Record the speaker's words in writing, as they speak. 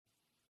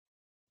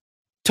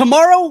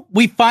Tomorrow,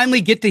 we finally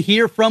get to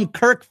hear from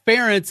Kirk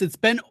Ferentz. It's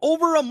been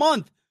over a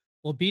month.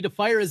 Will he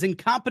fire his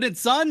incompetent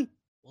son?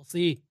 We'll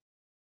see.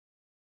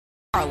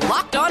 Our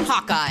Locked On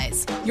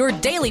Hawkeyes, your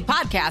daily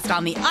podcast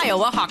on the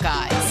Iowa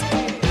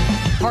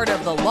Hawkeyes. Part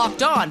of the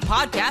Locked On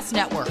Podcast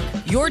Network,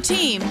 your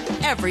team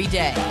every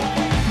day.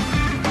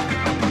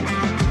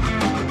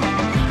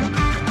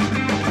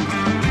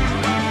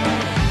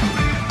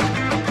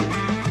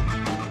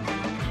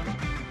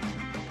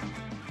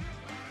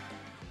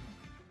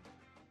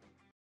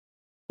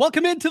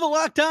 Welcome into the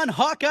Locked On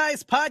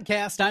Hawkeyes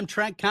podcast. I'm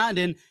Trent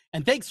Condon,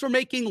 and thanks for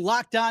making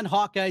Locked On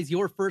Hawkeyes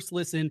your first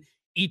listen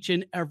each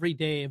and every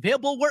day.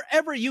 Available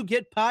wherever you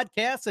get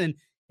podcasts, and you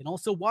can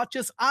also watch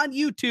us on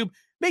YouTube.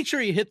 Make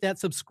sure you hit that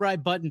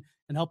subscribe button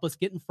and help us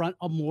get in front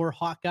of more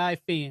Hawkeye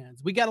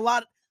fans. We got a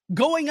lot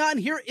going on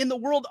here in the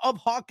world of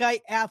Hawkeye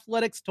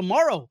athletics.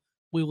 Tomorrow,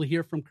 we will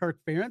hear from Kirk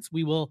Ferentz.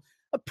 We will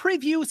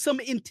preview some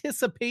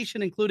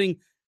anticipation, including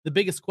the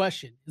biggest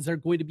question. Is there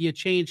going to be a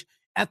change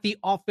at the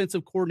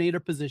offensive coordinator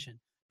position?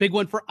 Big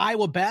one for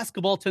Iowa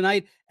basketball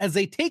tonight as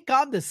they take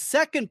on the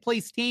second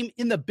place team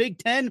in the Big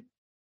Ten.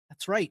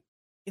 That's right.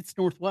 It's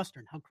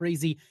Northwestern. How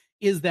crazy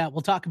is that? We'll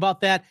talk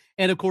about that.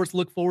 And of course,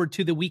 look forward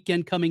to the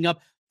weekend coming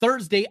up.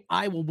 Thursday,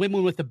 Iowa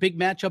women with a big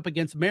matchup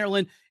against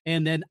Maryland,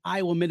 and then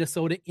Iowa,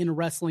 Minnesota in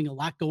wrestling. A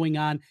lot going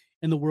on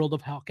in the world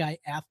of Hawkeye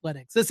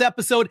athletics. This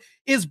episode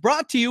is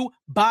brought to you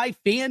by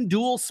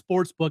FanDuel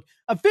Sportsbook,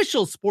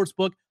 official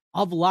sportsbook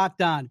of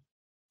Locked On.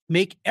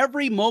 Make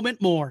every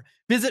moment more.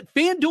 Visit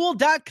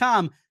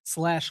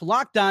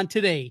FanDuel.com/LockedOn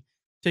today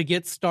to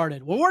get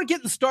started. Well, we're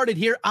getting started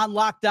here on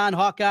Locked On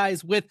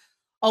Hawkeyes with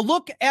a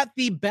look at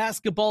the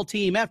basketball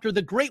team after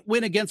the great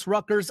win against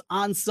Rutgers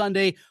on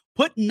Sunday.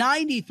 Put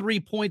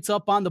 93 points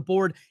up on the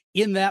board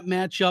in that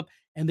matchup,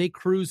 and they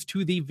cruised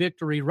to the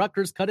victory.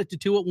 Rutgers cut it to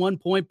 2 at one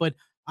point, but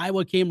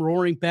Iowa came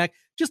roaring back.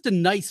 Just a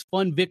nice,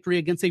 fun victory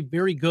against a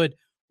very good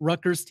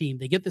Rutgers team.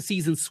 They get the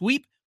season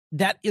sweep.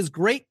 That is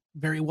great.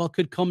 Very well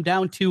could come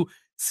down to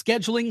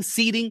scheduling,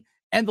 seeding,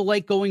 and the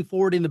like going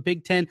forward in the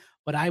Big Ten,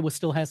 but Iowa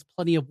still has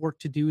plenty of work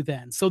to do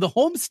then. So the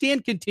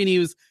homestand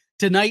continues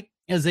tonight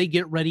as they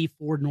get ready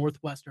for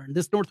Northwestern.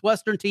 This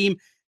Northwestern team,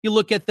 you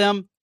look at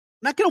them,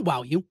 not going to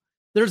wow you.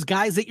 There's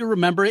guys that you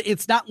remember.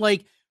 It's not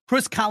like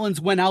Chris Collins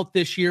went out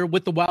this year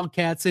with the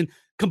Wildcats and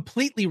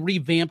completely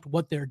revamped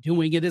what they're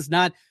doing. It is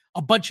not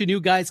a bunch of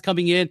new guys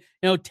coming in,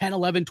 10,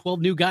 11,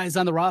 12 new guys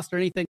on the roster,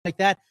 anything like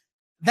that.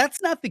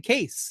 That's not the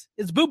case.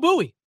 It's Boo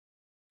Buie.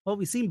 Well,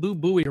 we've seen Boo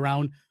Buie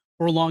around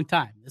for a long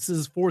time. This is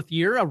his fourth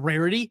year, a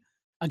rarity.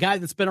 A guy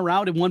that's been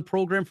around in one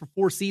program for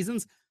 4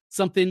 seasons,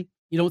 something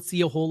you don't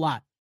see a whole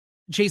lot.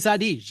 Chase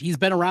Audige, he's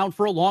been around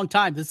for a long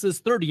time. This is his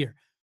third year.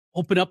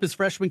 Opened up his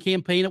freshman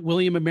campaign at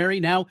William &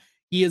 Mary. Now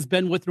he has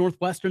been with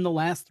Northwestern the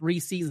last 3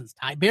 seasons.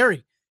 Ty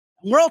Berry.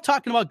 We're all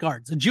talking about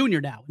guards. A junior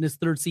now in his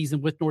 3rd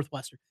season with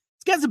Northwestern.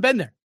 These guys have been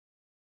there.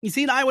 You've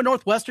seen Iowa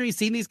Northwestern. You've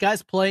seen these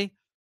guys play.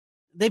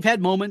 They've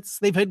had moments.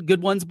 They've had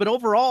good ones. But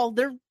overall,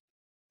 they're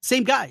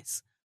same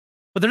guys.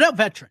 But they're not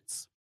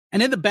veterans.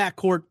 And in the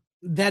backcourt,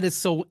 that is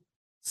so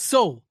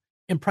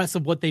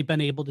impressive what they've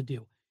been able to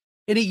do.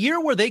 In a year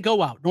where they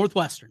go out,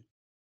 Northwestern,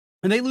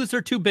 and they lose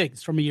their 2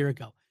 bigs from a year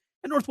ago.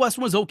 And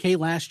Northwestern was okay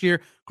last year.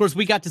 Of course,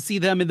 we got to see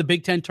them in the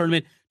Big Ten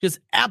tournament, just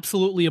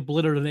absolutely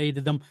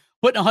obliterated them,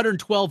 putting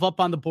 112 up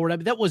on the board. I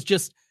mean, that was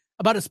just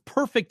about as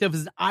perfect of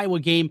an Iowa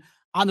game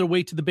on their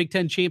way to the Big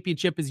Ten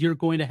championship as you're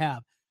going to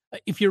have.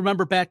 If you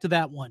remember back to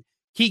that one,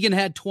 Keegan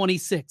had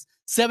 26,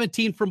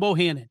 17 from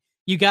Bohannon.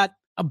 You got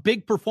a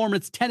big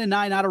performance,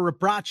 10-9 out of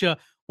Rebraca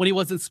when he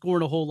wasn't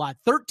scoring a whole lot.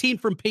 13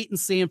 from Peyton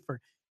Sanford.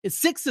 It's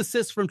 6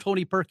 assists from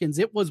Tony Perkins.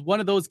 It was one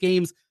of those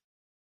games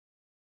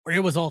where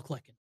it was all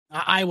clicking.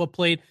 Iowa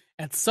played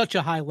at such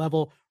a high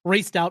level,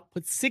 raced out,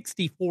 put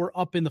 64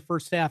 up in the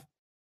first half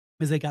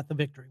as they got the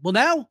victory. Well,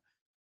 now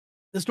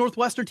this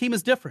Northwestern team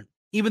is different.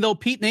 Even though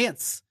Pete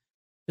Nance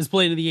is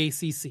playing in the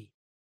ACC,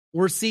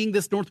 we're seeing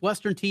this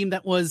Northwestern team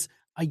that was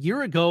a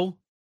year ago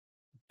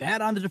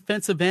bad on the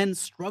defensive end,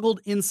 struggled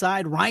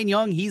inside. Ryan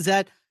Young, he's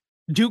at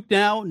Duke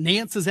now.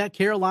 Nance is at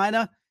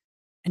Carolina,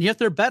 and yet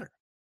they're better.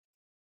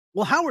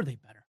 Well, how are they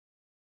better?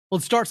 Well,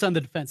 it starts on the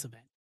defensive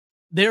end.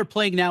 They're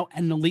playing now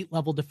at an elite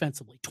level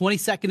defensively.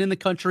 22nd in the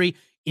country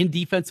in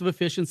defensive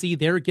efficiency.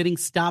 They're getting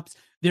stops.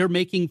 They're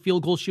making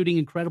field goal shooting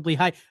incredibly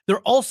high. They're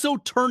also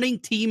turning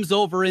teams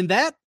over, and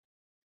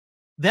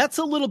that's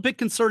a little bit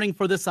concerning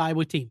for this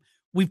Iowa team.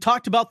 We've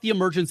talked about the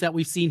emergence that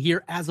we've seen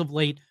here as of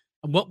late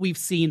and what we've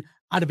seen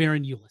out of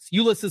Aaron Ulis.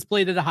 Ulis has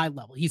played at a high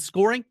level. He's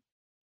scoring,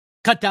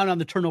 cut down on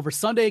the turnover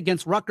Sunday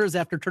against Rutgers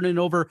after turning it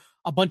over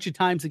a bunch of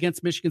times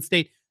against Michigan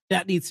State.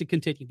 That needs to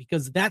continue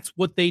because that's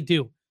what they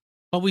do.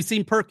 But we've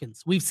seen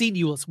Perkins. We've seen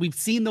Ulis. We've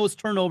seen those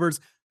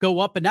turnovers go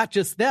up, and not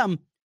just them,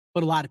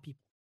 but a lot of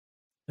people.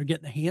 They're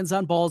getting the hands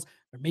on balls.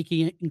 They're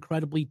making it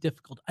incredibly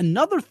difficult.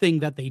 Another thing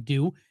that they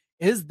do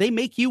is they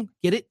make you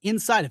get it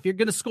inside if you're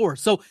going to score.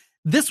 So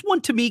this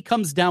one to me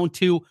comes down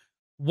to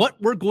what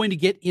we're going to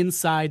get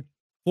inside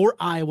for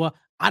Iowa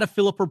out of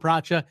Philip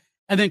Rebraca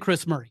and then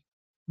Chris Murray.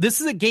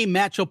 This is a game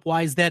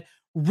matchup-wise that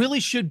really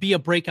should be a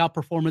breakout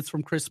performance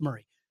from Chris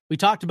Murray. We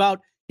talked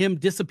about him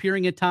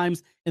disappearing at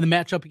times in the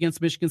matchup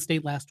against Michigan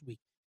State last week.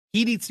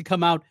 He needs to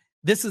come out.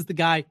 This is the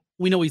guy.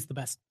 We know he's the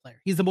best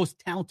player. He's the most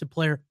talented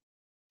player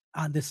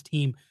on this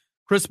team.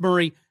 Chris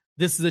Murray,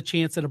 this is a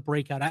chance at a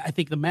breakout. I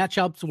think the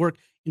matchups work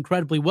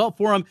incredibly well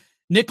for him.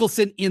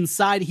 Nicholson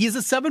inside. He's a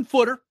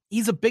 7-footer.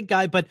 He's a big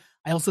guy, but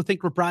I also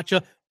think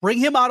Rebraca, bring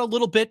him out a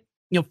little bit,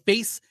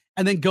 face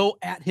and then go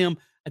at him.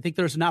 I think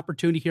there's an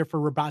opportunity here for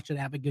Rebraca to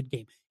have a good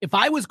game. If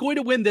I was going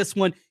to win this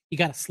one, you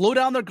got to slow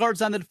down their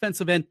guards on the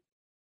defensive end.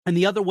 And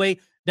the other way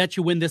that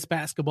you win this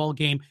basketball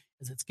game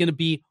is it's going to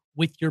be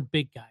with your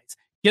big guys.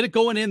 Get it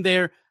going in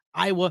there.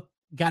 Iowa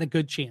got a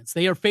good chance.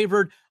 They are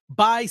favored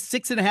by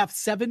 6.5.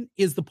 7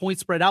 is the point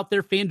spread out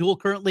there. FanDuel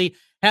currently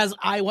has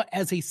Iowa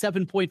as a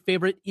 7-point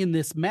favorite in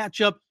this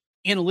matchup.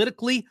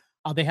 Analytically,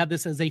 they have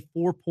this as a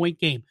 4-point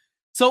game.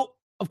 So,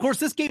 of course,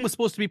 this game was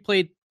supposed to be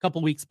played a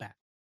couple weeks back.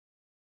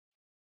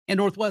 And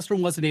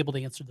Northwestern wasn't able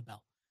to answer the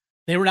bell.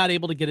 They were not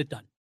able to get it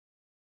done.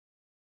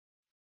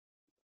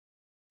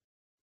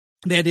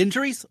 They had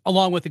injuries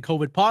along with the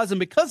COVID pause, and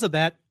because of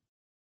that,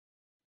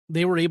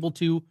 they were able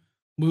to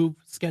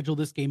schedule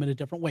this game in a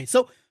different way.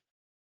 So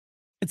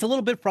it's a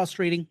little bit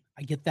frustrating.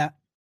 I get that.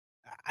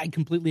 I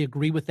completely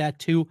agree with that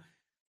too.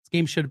 This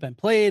game should have been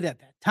played at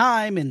that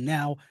time, and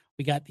now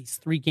we got these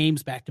 3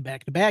 games back to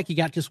back to back. You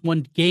got just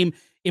one game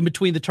in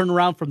between the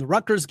turnaround from the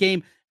Rutgers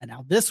game, and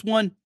now this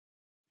one.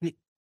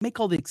 Make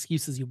all the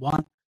excuses you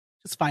want.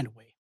 Just find a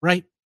way,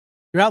 right?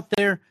 You're out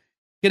there,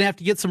 going to have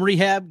to get some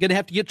rehab, going to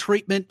have to get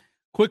treatment,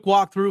 quick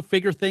walkthrough,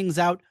 figure things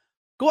out.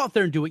 Go out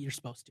there and do what you're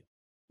supposed to.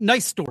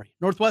 Nice story.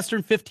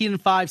 Northwestern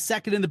 15-5,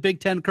 second in the Big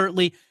Ten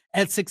currently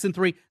at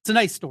 6-3. It's a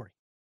nice story.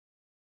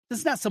 This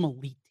is not some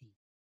elite team.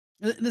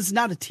 This is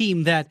not a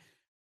team that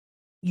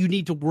you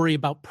need to worry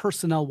about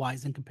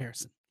personnel-wise in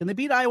comparison. Can they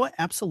beat Iowa?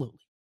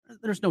 Absolutely.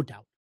 There's no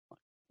doubt.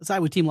 This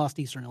Iowa team lost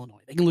to Eastern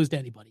Illinois. They can lose to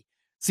anybody,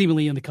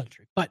 seemingly in the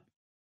country. But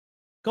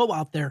go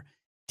out there,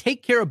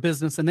 take care of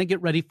business, and then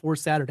get ready for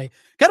Saturday.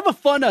 Kind of a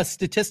fun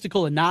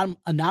statistical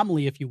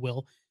anomaly, if you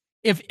will.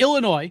 If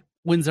Illinois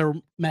wins their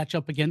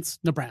matchup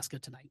against Nebraska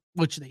tonight,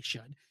 which they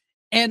should,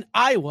 and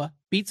Iowa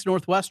beats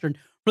Northwestern,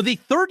 for the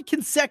 3rd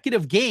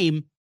consecutive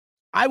game,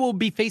 Iowa will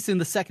be facing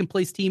the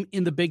 2nd-place team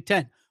in the Big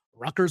Ten.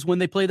 Rutgers, when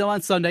they play them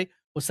on Sunday,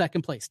 was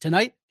 2nd place.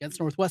 Tonight, against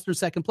Northwestern,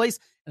 2nd place.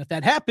 And if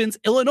that happens,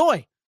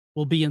 Illinois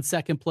will be in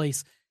 2nd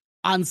place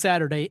on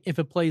Saturday if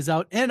it plays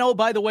out. And, oh,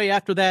 by the way,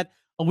 after that,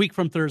 a week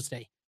from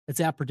Thursday, it's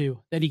at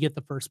Purdue. Then you get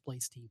the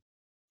 1st-place team.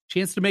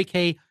 Chance to make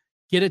hay,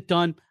 get it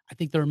done. I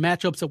think there are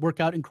matchups that work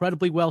out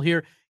incredibly well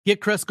here.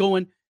 Get Chris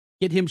going,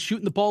 get him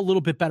shooting the ball a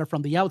little bit better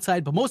from the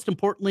outside, but most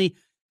importantly,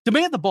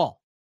 demand the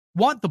ball,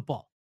 want the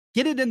ball,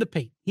 get it in the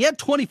paint. He had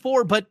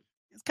 24, but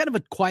it's kind of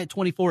a quiet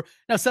 24.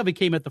 Now, 7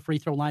 came at the free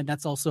throw line.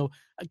 That's also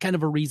kind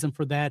of a reason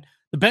for that.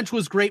 The bench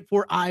was great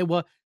for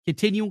Iowa.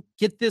 Continue,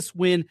 get this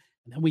win,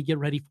 and then we get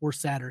ready for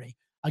Saturday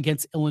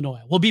against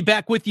Illinois. We'll be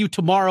back with you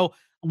tomorrow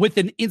with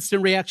an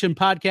instant reaction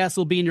podcast.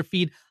 It'll be in your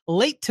feed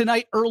late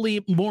tonight,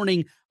 early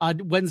morning,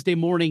 Wednesday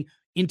morning,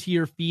 into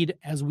your feed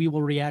as we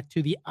will react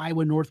to the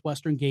Iowa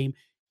Northwestern game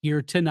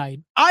here tonight.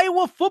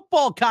 Iowa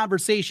football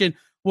conversation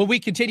when we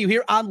continue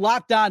here on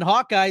Locked On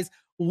Hawkeyes.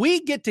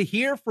 We get to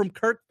hear from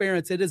Kirk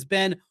Ferentz. It has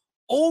been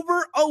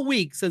over a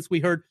week since we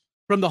heard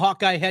from the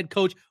Hawkeye head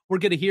coach. We're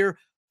going to hear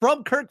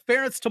from Kirk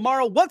Ferentz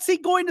tomorrow. What's he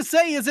going to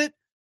say? Is it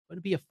going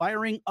to be a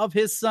firing of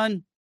his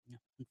son?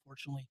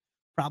 Unfortunately,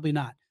 probably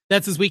not.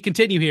 That's as we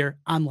continue here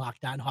on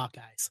Locked On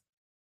Hawkeyes.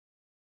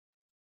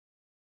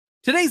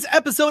 Today's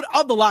episode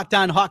of the Locked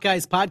On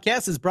Hawkeyes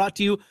podcast is brought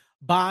to you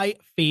by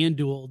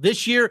FanDuel.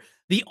 This year,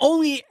 the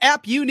only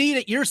app you need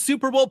at your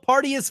Super Bowl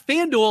party is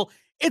FanDuel.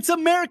 It's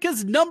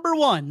America's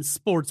 #1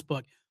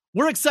 sportsbook.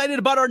 We're excited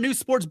about our new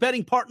sports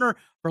betting partner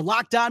for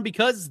Locked On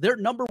because their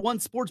 #1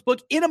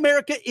 sportsbook in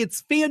America,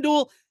 it's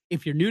FanDuel.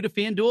 If you're new to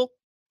FanDuel,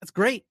 that's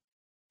great.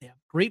 They have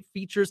great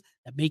features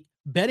that make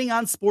betting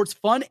on sports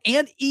fun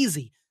and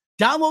easy.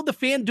 Download the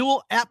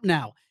FanDuel app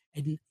now,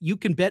 and you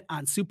can bet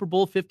on Super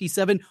Bowl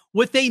 57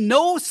 with a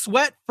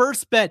no-sweat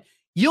first bet.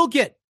 You'll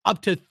get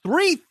up to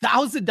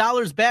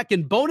 $3,000 back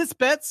in bonus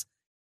bets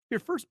if your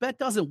first bet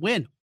doesn't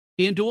win.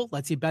 FanDuel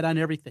lets you bet on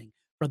everything,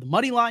 from the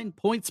money line,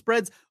 point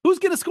spreads, who's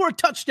going to score a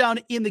touchdown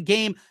in the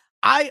game.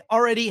 I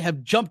already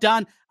have jumped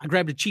on. I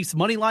grabbed a Chiefs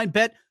money line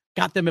bet,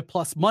 got them at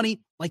plus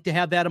money. Like to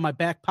have that in my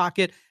back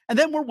pocket. And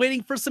then we're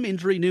waiting for some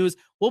injury news.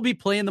 We'll be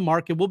playing the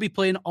market. We'll be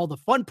playing all the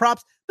fun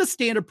props, the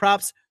standard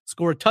props,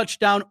 score a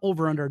touchdown,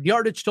 over under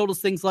yardage totals,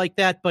 things like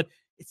that. But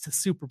it's the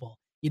Super Bowl.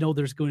 You know,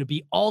 there's going to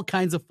be all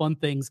kinds of fun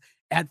things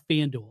at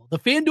FanDuel. The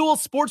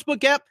FanDuel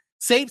Sportsbook app,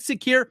 safe,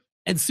 secure,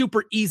 and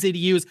super easy to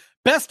use.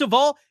 Best of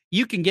all,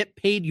 you can get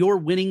paid your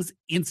winnings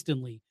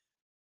instantly.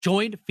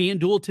 Join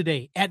FanDuel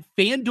today at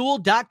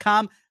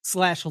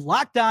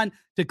FanDuel.com/lockedon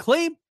to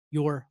claim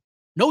your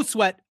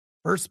no-sweat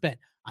first bet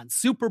on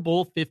Super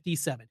Bowl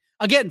 57.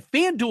 Again,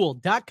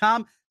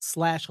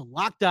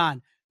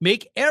 FanDuel.com/lockedon.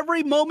 Make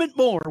every moment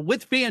more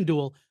with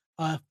FanDuel,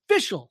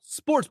 official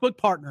sportsbook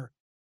partner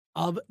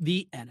of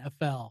the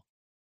NFL.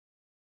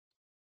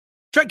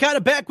 Trent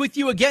Cotta back with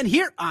you again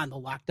here on the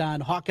Locked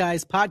On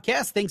Hawkeyes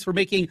podcast. Thanks for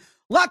making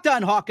Locked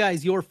On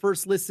Hawkeyes your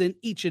first listen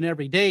each and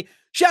every day.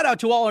 Shout out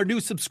to all our new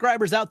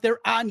subscribers out there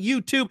on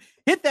YouTube.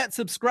 Hit that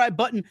subscribe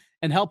button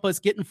and help us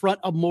get in front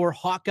of more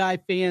Hawkeye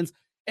fans.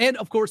 And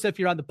of course, if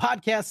you're on the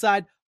podcast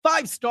side,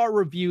 5-star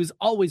reviews,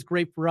 always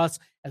great for us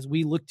as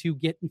we look to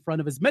get in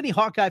front of as many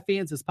Hawkeye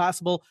fans as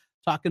possible,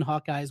 talking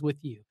Hawkeyes with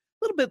you.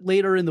 A little bit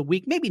later in the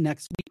week, maybe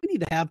next week, we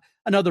need to have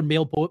another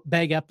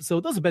mailbag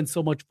episode. Those have been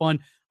so much fun.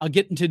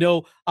 Getting to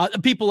know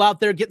people out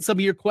there, getting some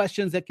of your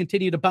questions that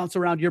continue to bounce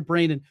around your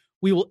brain, and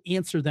we will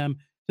answer them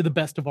to the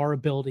best of our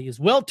ability as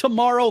well.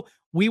 Tomorrow,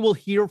 we will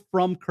hear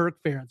from Kirk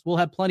Ferentz. We'll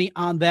have plenty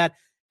on that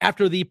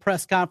after the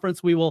press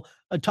conference. We will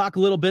talk a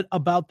little bit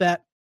about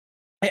that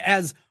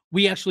as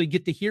we actually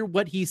get to hear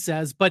what he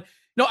says. But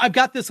no, I've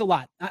got this a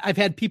lot. I've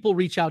had people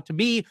reach out to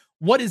me.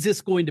 What is this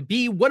going to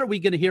be? What are we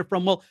going to hear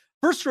from? Well,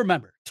 first,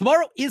 remember,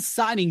 tomorrow is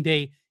signing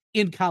day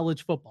in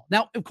college football.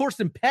 Now, of course,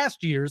 in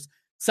past years,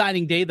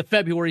 signing day, the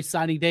February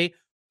signing day,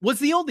 was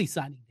the only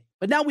signing day.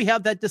 But now we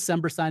have that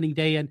December signing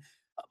day, and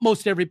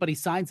most everybody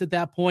signs at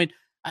that point.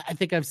 I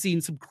think I've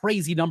seen some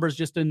crazy numbers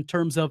just in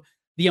terms of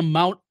the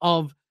amount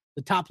of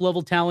the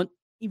top-level talent,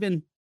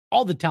 even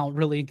all the talent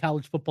really in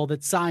college football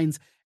that signs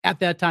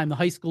at that time, the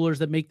high schoolers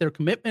that make their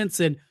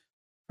commitments. And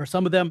for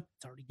some of them,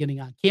 it's already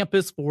getting on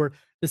campus for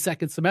the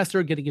second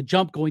semester, getting a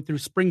jump, going through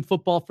spring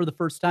football for the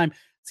first time.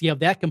 So you have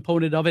that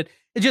component of it.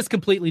 It's just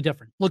completely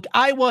different. Look,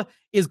 Iowa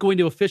is going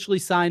to officially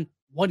sign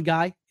one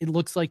guy, it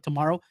looks like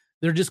tomorrow.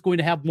 They're just going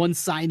to have one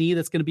signee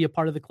that's going to be a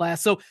part of the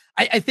class. So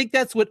I think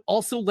that's what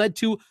also led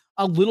to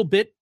a little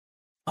bit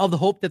of the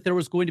hope that there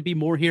was going to be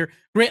more here.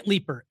 Grant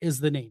Leeper is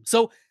the name.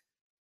 So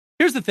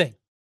here's the thing.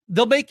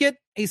 They'll make it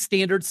a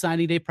standard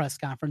signing day press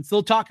conference.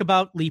 They'll talk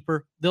about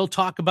Leeper. They'll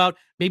talk about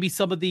maybe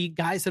some of the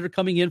guys that are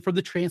coming in from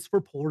the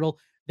transfer portal.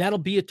 That'll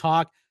be a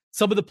talk.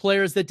 Some of the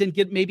players that didn't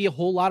get maybe a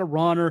whole lot of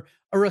run or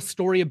a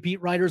story of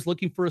beat writers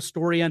looking for a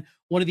story on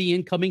one of the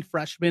incoming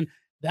freshmen.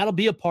 That'll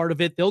be a part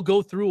of it. They'll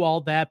go through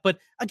all that. But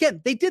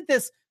again, they did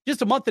this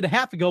just a month and a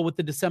half ago with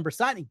the December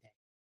signing day.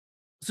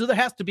 So there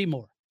has to be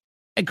more.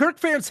 And Kirk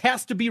Ferentz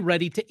has to be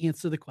ready to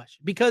answer the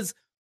question because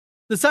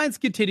the signs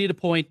continue to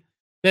point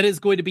that is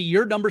going to be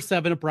year number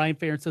 7 of Brian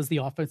Ferentz as the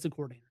offensive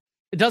coordinator.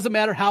 It doesn't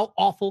matter how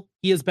awful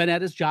he has been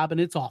at his job,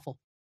 and it's awful.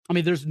 I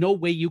mean, there's no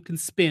way you can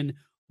spin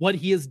what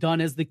he has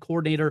done as the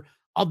coordinator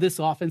of this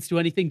offense to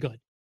anything good.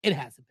 It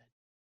hasn't been.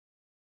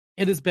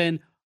 It has been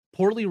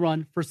poorly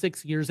run for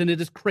 6 years, and it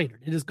has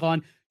cratered. It has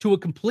gone to a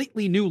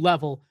completely new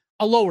level,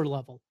 a lower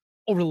level,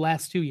 over the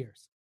last 2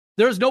 years.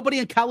 There is nobody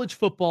in college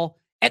football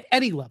at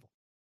any level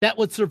that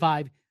would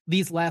survive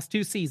these last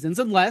 2 seasons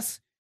unless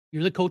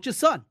you're the coach's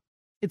son.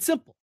 It's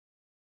simple.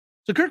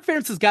 So Kirk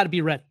Ferentz has got to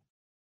be ready.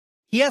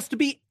 He has to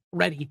be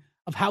ready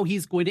of how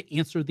he's going to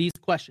answer these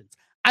questions.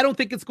 I don't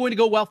think it's going to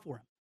go well for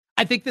him.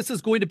 I think this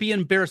is going to be an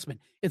embarrassment.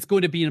 It's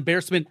going to be an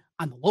embarrassment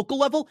on the local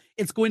level.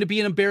 It's going to be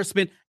an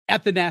embarrassment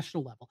at the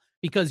national level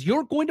because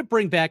you're going to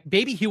bring back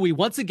Baby Huey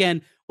once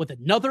again with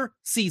another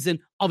season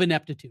of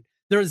ineptitude.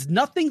 There is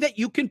nothing that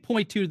you can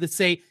point to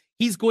say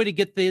he's going to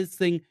get this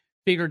thing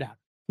figured out.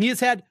 He has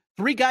had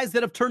 3 guys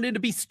that have turned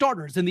into be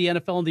starters in the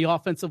NFL on the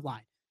offensive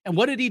line. And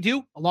what did he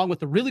do? Along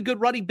with a really good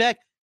running back,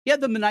 he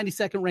had them the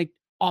 92nd ranked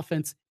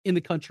offense in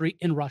the country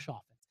in rush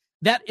offense.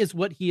 That is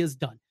what he has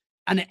done.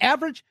 On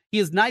average, he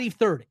is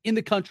 93rd in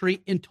the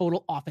country in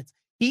total offense.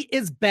 He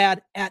is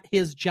bad at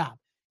his job.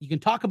 You can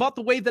talk about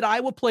the way that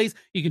Iowa plays.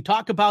 You can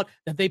talk about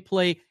that they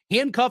play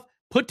handcuff,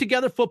 put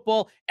together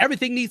football.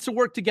 Everything needs to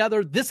work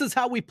together. This is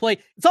how we play.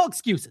 It's all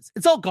excuses.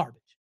 It's all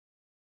garbage.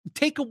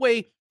 Take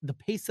away the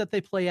pace that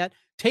they play at.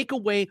 Take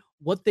away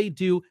what they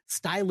do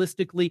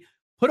stylistically.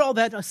 Put all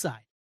that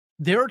aside.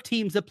 There are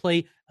teams that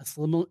play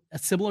a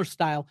similar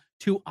style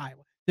to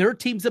Iowa. There are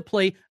teams that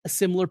play a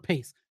similar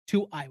pace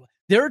to Iowa.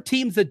 There are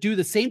teams that do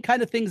the same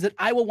kind of things that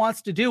Iowa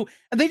wants to do,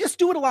 and they just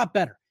do it a lot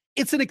better.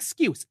 It's an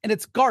excuse, and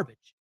it's garbage.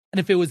 And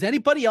if it was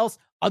anybody else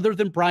other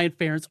than Brian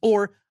Ferentz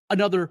or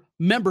another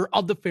member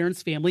of the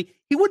Ferentz family,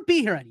 he wouldn't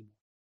be here anymore.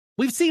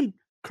 We've seen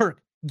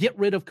Kirk get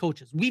rid of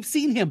coaches. We've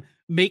seen him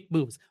make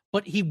moves,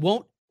 but he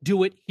won't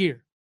do it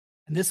here.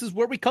 And this is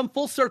where we come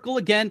full circle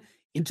again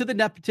into the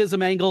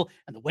nepotism angle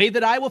and the way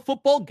that Iowa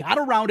football got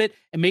around it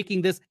and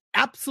making this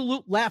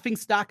absolute laughing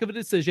stock of a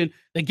decision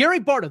that Gary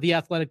Barta, the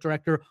athletic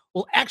director,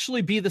 will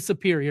actually be the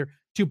superior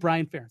to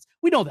Brian Ferentz.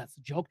 We know that's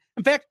a joke.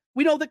 In fact,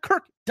 we know that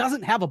Kirk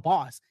doesn't have a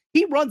boss.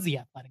 He runs the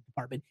athletic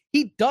department.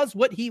 He does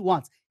what he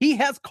wants. He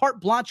has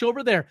carte blanche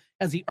over there.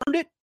 Has he earned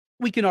it?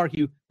 We can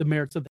argue the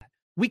merits of that.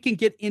 We can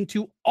get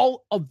into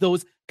all of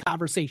those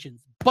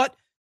conversations. But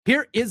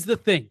here is the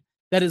thing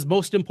that is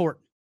most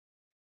important.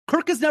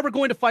 Kirk is never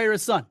going to fire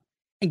his son.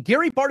 And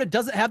Gary Barta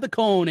doesn't have the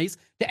cojones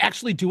to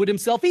actually do it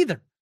himself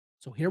either.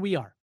 So here we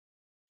are.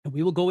 And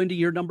we will go into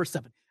year number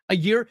 7. A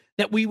year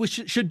that we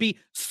should be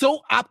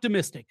so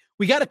optimistic.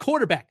 We got a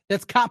quarterback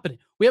that's competent.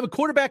 We have a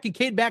quarterback in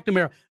Cade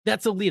McNamara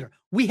that's a leader.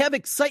 We have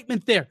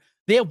excitement there.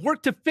 They have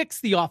worked to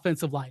fix the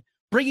offensive line,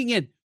 bringing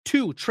in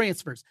 2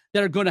 transfers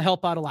that are going to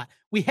help out a lot.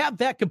 We have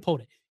that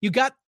component. You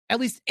got at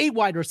least a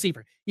wide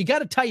receiver. You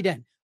got a tight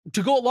end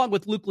to go along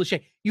with Luke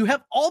Lachey. You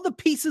have all the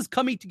pieces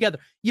coming together.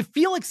 You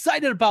feel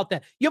excited about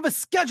that. You have a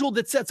schedule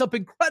that sets up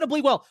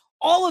incredibly well.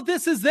 All of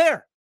this is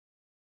there.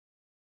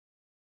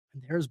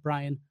 And there's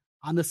Brian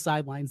on the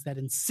sidelines that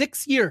in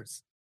 6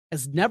 years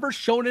has never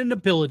shown an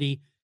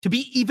ability to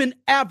be even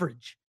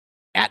average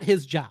at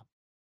his job.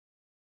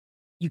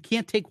 You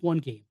can't take one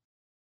game.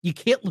 You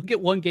can't look at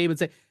one game and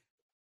say,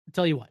 I'll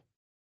tell you what,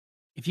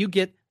 if you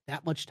get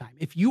that much time,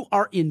 if you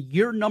are in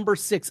year number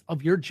 6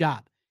 of your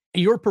job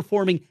and you're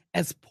performing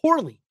as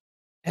poorly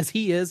as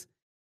he is,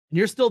 and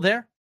you're still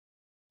there,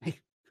 hey,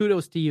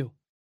 kudos to you.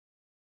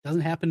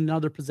 Doesn't happen in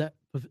other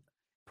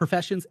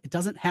professions. It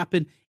doesn't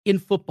happen in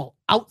football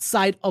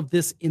outside of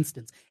this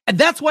instance. And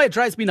that's why it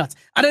drives me nuts.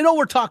 And I know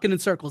we're talking in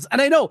circles,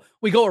 and I know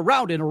we go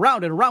around and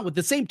around and around with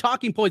the same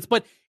talking points,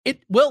 but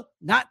it will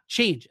not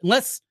change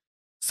unless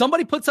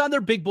somebody puts on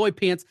their big boy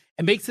pants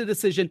and makes a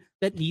decision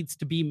that needs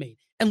to be made.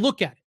 And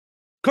look at it.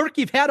 Kirk,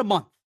 you've had a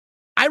month.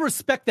 I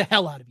respect the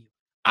hell out of you.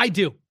 I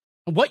do.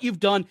 And what you've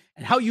done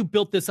and how you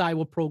built this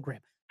Iowa program.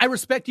 I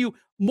respect you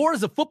more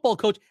as a football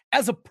coach,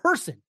 as a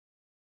person.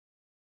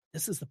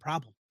 This is the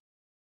problem.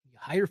 You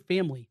hire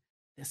family,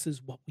 this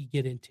is what we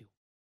get into.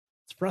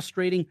 It's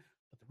frustrating,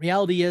 but the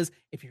reality is,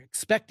 if you're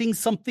expecting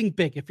something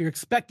big, if you're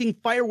expecting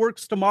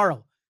fireworks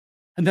tomorrow,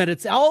 and that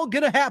it's all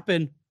going to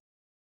happen,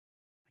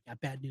 I got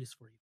bad news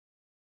for you.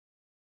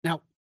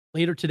 Now,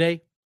 later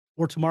today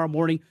or tomorrow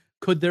morning,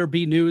 could there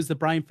be news that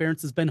Brian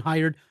Ferentz has been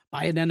hired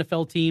by an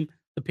NFL team?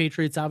 The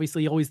Patriots,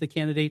 obviously, always the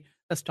candidate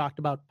that's talked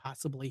about,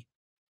 possibly.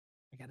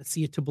 I got to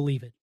see it to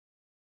believe it.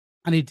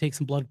 I need to take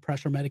some blood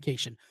pressure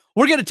medication.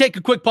 We're going to take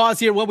a quick pause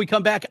here. When we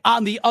come back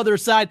on the other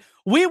side,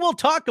 we will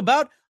talk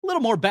about a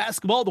little more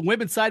basketball, the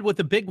women's side with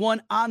the big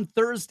one on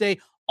Thursday.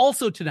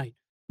 Also tonight,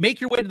 make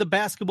your way to the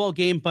basketball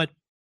game, but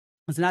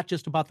it's not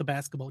just about the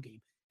basketball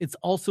game. It's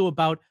also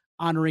about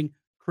honoring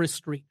Chris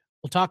Street.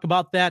 We'll talk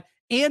about that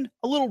and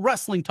a little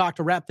wrestling talk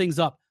to wrap things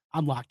up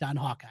on Locked On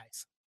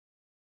Hawkeyes.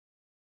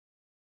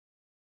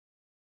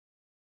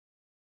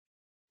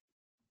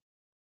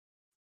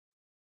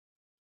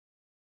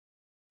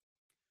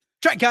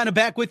 Trent Condon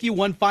back with you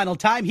one final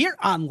time here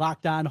on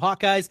Locked On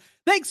Hawkeyes.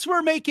 Thanks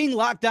for making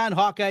Locked On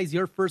Hawkeyes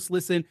your first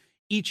listen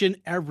each and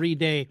every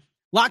day.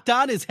 Locked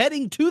On is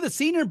heading to the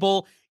Senior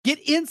Bowl. Get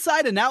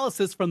inside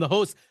analysis from the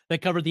hosts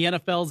that cover the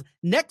NFL's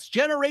next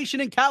generation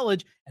in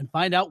college and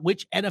find out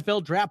which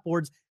NFL draft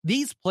boards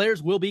these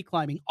players will be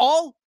climbing,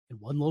 all in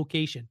one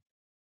location.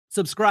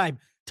 Subscribe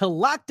to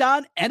Locked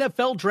On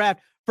NFL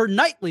Draft for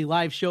nightly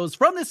live shows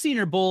from the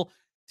Senior Bowl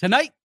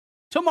tonight,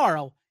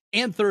 tomorrow,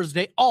 and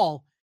Thursday,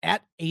 all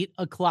at 8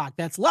 o'clock.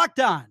 That's Locked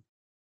On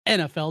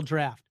NFL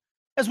Draft.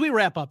 As we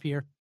wrap up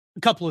here, a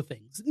couple of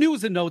things,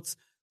 news and notes,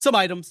 some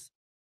items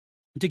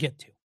to get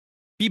to.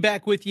 Be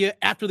back with you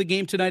after the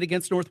game tonight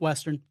against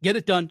Northwestern. Get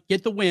it done.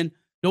 Get the win.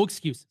 No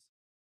excuses.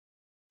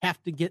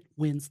 Have to get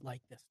wins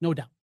like this, no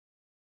doubt.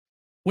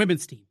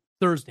 Women's team,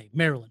 Thursday,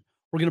 Maryland.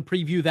 We're going to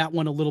preview that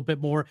one a little bit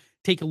more,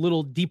 take a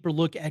little deeper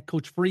look at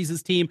Coach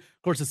Freese's team.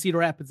 Of course, the Cedar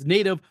Rapids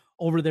native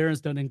over there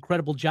has done an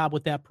incredible job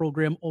with that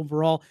program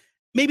overall.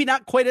 Maybe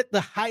not quite at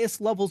the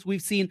highest levels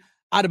we've seen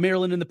out of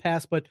Maryland in the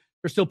past, but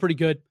they're still pretty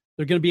good.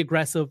 They're going to be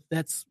aggressive.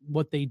 That's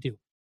what they do.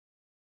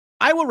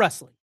 Iowa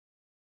wrestling.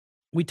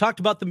 We talked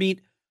about the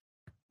meet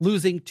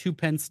losing to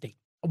Penn State.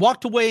 I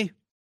walked away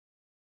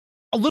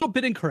a little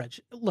bit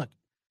encouraged. Look,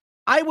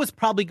 I was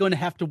probably going to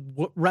have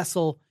to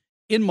wrestle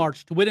in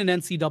March to win an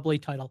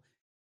NCAA title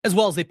as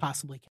well as they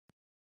possibly can.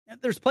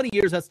 And there's plenty of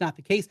years that's not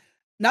the case.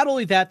 Not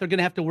only that, they're going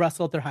to have to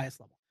wrestle at their highest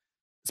level.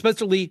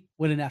 Spencer Lee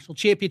win a national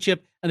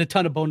championship and a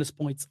ton of bonus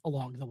points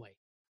along the way.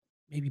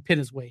 Maybe pin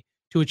his way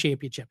to a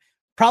championship.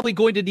 Probably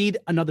going to need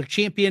another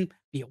champion,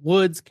 be it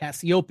Woods,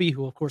 Cassiope,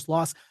 who of course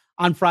lost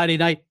on Friday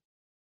night.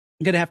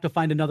 I'm going to have to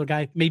find another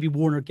guy, maybe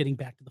Warner getting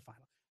back to the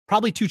final.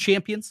 Probably 2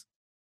 champions,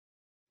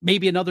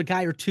 maybe another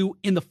guy or 2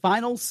 in the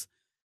finals.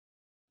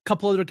 A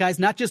couple other guys,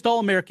 not just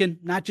All-American,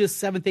 not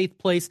just 7th, 8th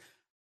place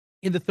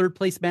in the 3rd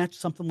place match,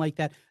 something like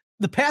that.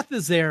 The path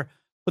is there,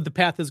 but the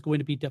path is going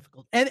to be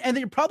difficult. And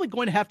you're probably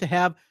going to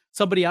have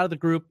somebody out of the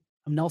group,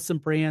 Nelson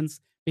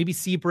Brands, maybe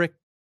Seabrick,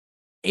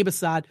 Abe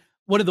Assad,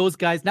 one of those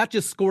guys, not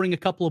just scoring a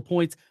couple of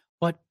points,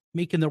 but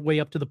making their way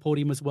up to the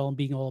podium as well and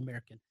being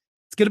All-American.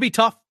 It's going to be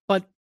tough,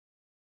 but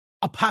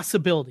a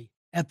possibility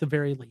at the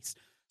very least.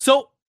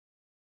 So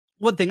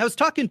one thing, I was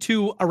talking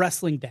to a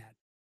wrestling dad,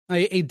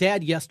 a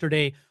dad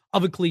yesterday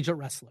of a collegiate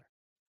wrestler.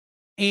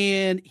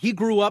 And he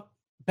grew up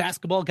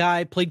basketball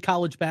guy, played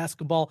college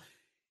basketball.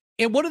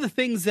 And one of the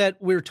things that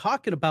we're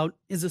talking about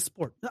is a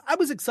sport. I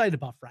was excited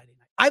about Friday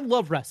night. I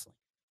love wrestling.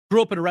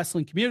 Grew up in a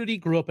wrestling community,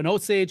 grew up in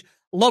Osage,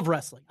 love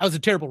wrestling. I was a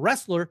terrible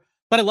wrestler,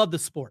 but I love the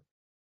sport.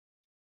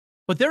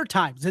 But there are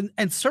times,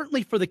 and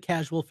certainly for the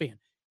casual fan,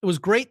 it was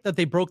great that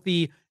they broke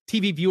the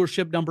TV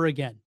viewership number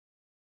again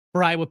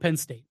for Iowa Penn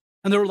State.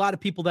 And there were a lot of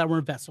people that were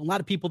invested, a lot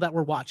of people that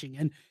were watching.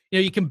 And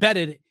you can bet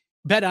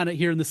on it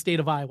here in the state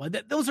of Iowa.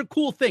 Those are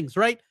cool things,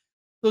 right?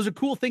 Those are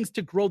cool things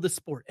to grow the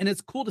sport. And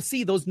it's cool to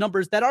see those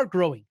numbers that are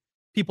growing,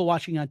 people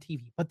watching on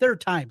TV. But there are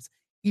times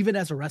even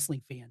as a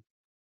wrestling fan,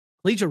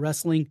 collegiate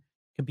wrestling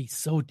can be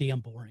so damn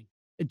boring.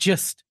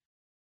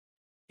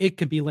 It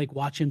can be like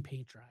watching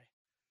paint dry.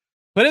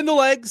 Put in the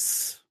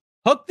legs,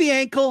 hook the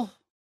ankle,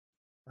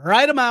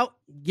 ride them out,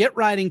 get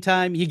riding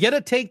time. You get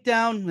a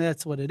takedown,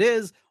 that's what it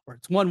is. Or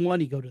it's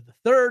 1-1, you go to the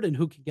third, and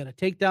who can get a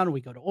takedown, or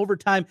we go to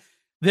overtime.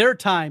 There are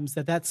times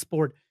that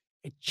sport,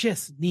 it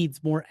just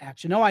needs more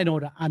action. Now, I know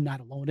I'm not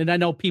alone, and I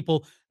know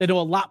people that know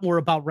a lot more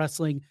about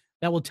wrestling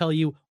that will tell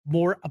you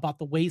more about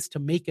the ways to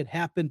make it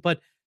happen, but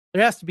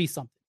there has to be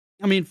something.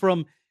 I mean,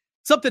 from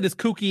something as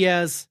kooky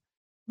as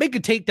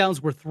making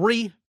takedowns worth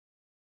 3.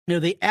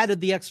 They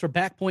added the extra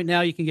back point.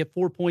 Now you can get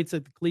 4 points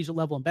at the collegiate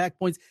level and back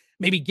points.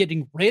 Maybe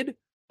getting rid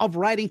of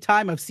riding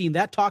time. I've seen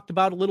that talked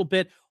about a little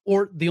bit.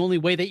 Or the only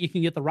way that you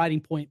can get the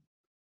riding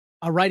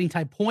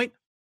time point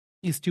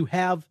is to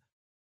have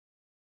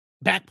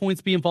back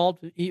points be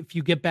involved. If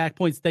you get back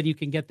points, then you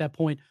can get that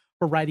point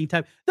for riding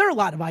time. There are a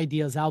lot of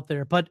ideas out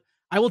there, but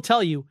I will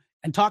tell you,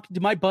 and talking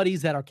to my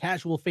buddies that are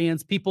casual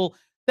fans, people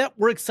that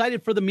were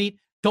excited for the meet,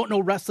 don't know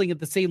wrestling at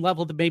the same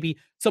level that maybe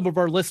some of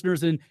our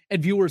listeners and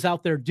viewers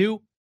out there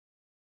do,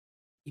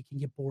 you can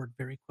get bored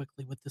very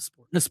quickly with this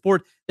sport. And a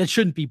sport that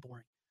shouldn't be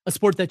boring. A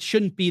sport that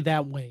shouldn't be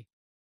that way.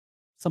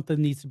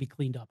 Something needs to be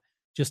cleaned up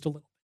just a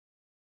little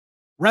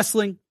bit.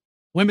 Wrestling,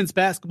 women's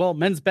basketball,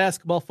 men's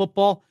basketball,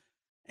 football.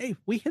 Hey,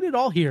 we hit it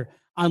all here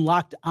on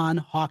Locked On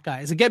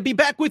Hawkeyes. Again, be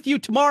back with you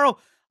tomorrow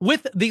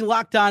with the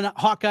Locked On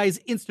Hawkeyes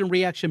Instant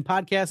Reaction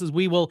Podcast as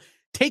we will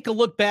take a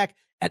look back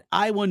at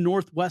Iowa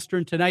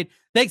Northwestern tonight.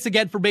 Thanks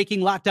again for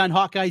making Locked On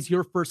Hawkeyes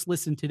your first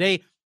listen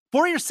today.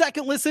 For your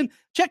second listen,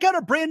 check out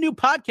our brand new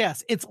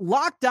podcast. It's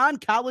Locked On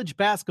College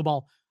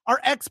Basketball.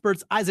 Our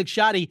experts, Isaac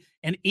Shoddy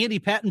and Andy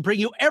Patton, bring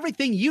you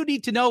everything you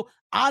need to know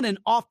on and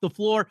off the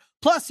floor.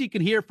 Plus, you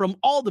can hear from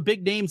all the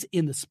big names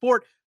in the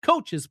sport,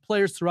 coaches,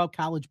 players throughout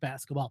college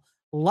basketball.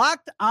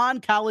 Locked On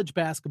College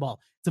Basketball.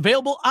 It's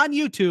available on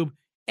YouTube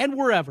and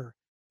wherever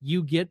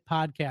you get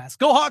podcasts.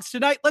 Go Hawks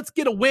tonight. Let's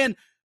get a win.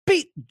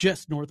 Beat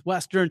just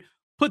Northwestern.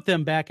 Put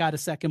them back out of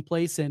second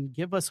place and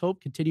give us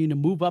hope continuing to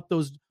move up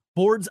those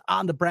boards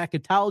on the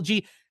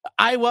bracketology.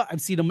 Iowa,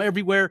 I've seen them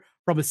everywhere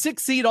from a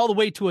 6 seed all the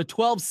way to a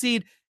 12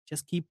 seed.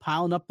 Just keep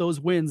piling up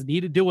those wins. Need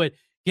to do it.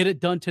 Get it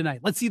done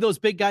tonight. Let's see those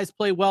big guys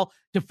play well.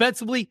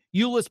 Defensively,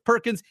 Ulis,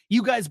 Perkins,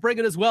 you guys bring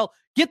it as well.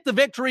 Get the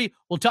victory.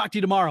 We'll talk to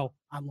you tomorrow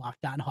on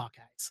Locked On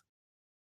Hawkeyes.